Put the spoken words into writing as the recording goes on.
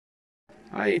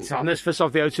Hi, it's Hannes Visser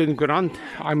of the Oudtshoorn Courant.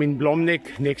 I'm in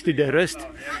Blomnek next to the Rust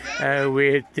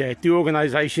where two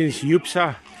organizations,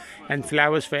 Youpsa and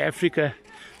Flowers for Africa,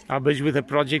 are busy with a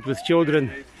project with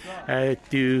children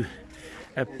to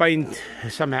paint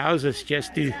some houses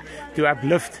just to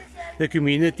uplift the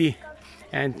community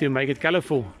and to make it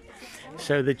colorful.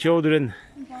 So the children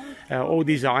all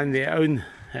design their own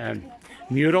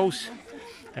murals.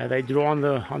 They draw on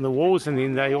the walls, and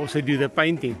then they also do the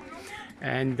painting.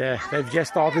 And they've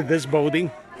just started this building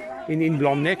in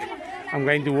Blomnek. I'm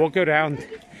going to walk around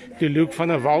to Luke van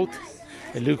der Walt.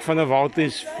 Luke van der Walt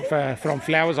is from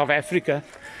Flowers of Africa,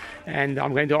 and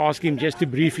I'm going to ask him just to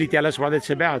briefly tell us what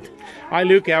it's about. Hi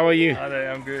Luke, how are you? Hi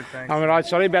there, I'm good, thanks. I'm alright,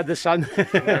 sorry about the sun. No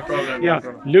problem, Yeah, no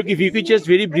problem. Luke, if you could just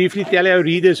very briefly tell our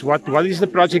readers what is the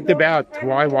project about?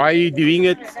 Why are you doing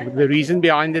it? The reason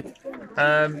behind it?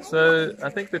 So I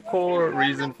think the core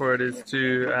reason for it is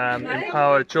to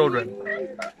empower children.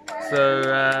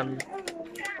 So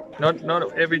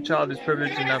not every child is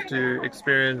privileged enough to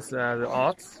experience the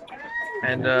arts,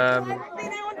 and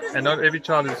not every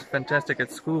child is fantastic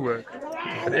at schoolwork,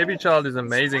 but every child is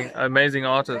amazing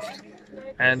artist.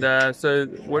 And so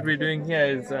what we're doing here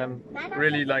is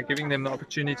really like giving them the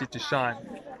opportunity to shine,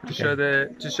 to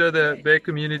show their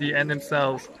community and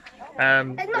themselves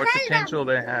what potential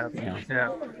they have.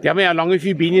 Yeah. Tell me, how long have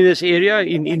you been in this area,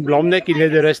 in Blomnek,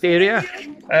 in the Rust area?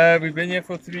 We've been here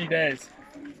for 3 days.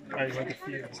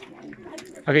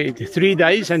 Okay, 3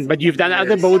 days, but you've done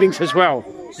other buildings as well?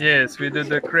 Yes, we did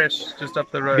the creche just up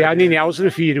the road. Down in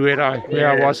Elsrivier where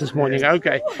I was this morning. Yes.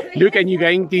 Okay. Luke, and you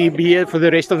going to be here for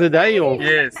the rest of the day? Or?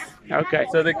 Yes. Okay.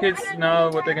 So the kids now,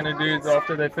 what they're going to do is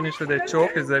after they finish with their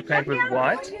chalk is they paint with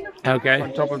white Okay.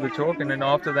 on top of the chalk, and then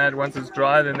after that, once it's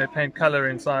dry, then they paint color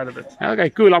inside of it. Okay,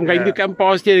 cool. I'm going to come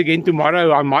past here again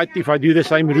tomorrow. I might, if I do the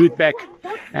same route back,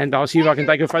 and I'll see if I can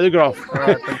take a photograph. All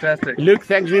right, fantastic. Luke,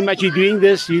 thanks very much. You're doing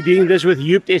this with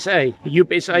Youpsa,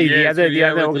 Yes, the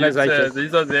other organization.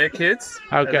 These are their kids.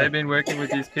 Okay. They've been working with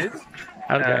these kids.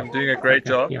 Okay. Doing a great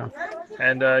job. Yeah.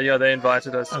 And yeah, they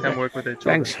invited us to come work with their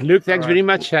children. Thanks, Luke. Thanks very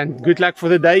much, and good luck for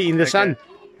the day in the sun.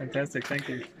 Fantastic, thank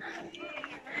you.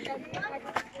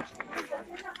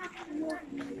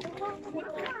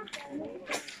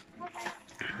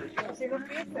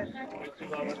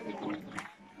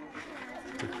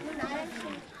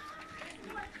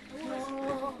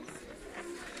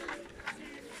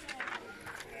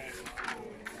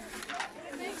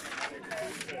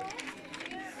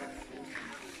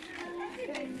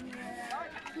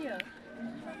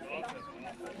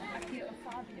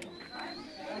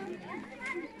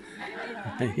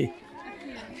 Hey.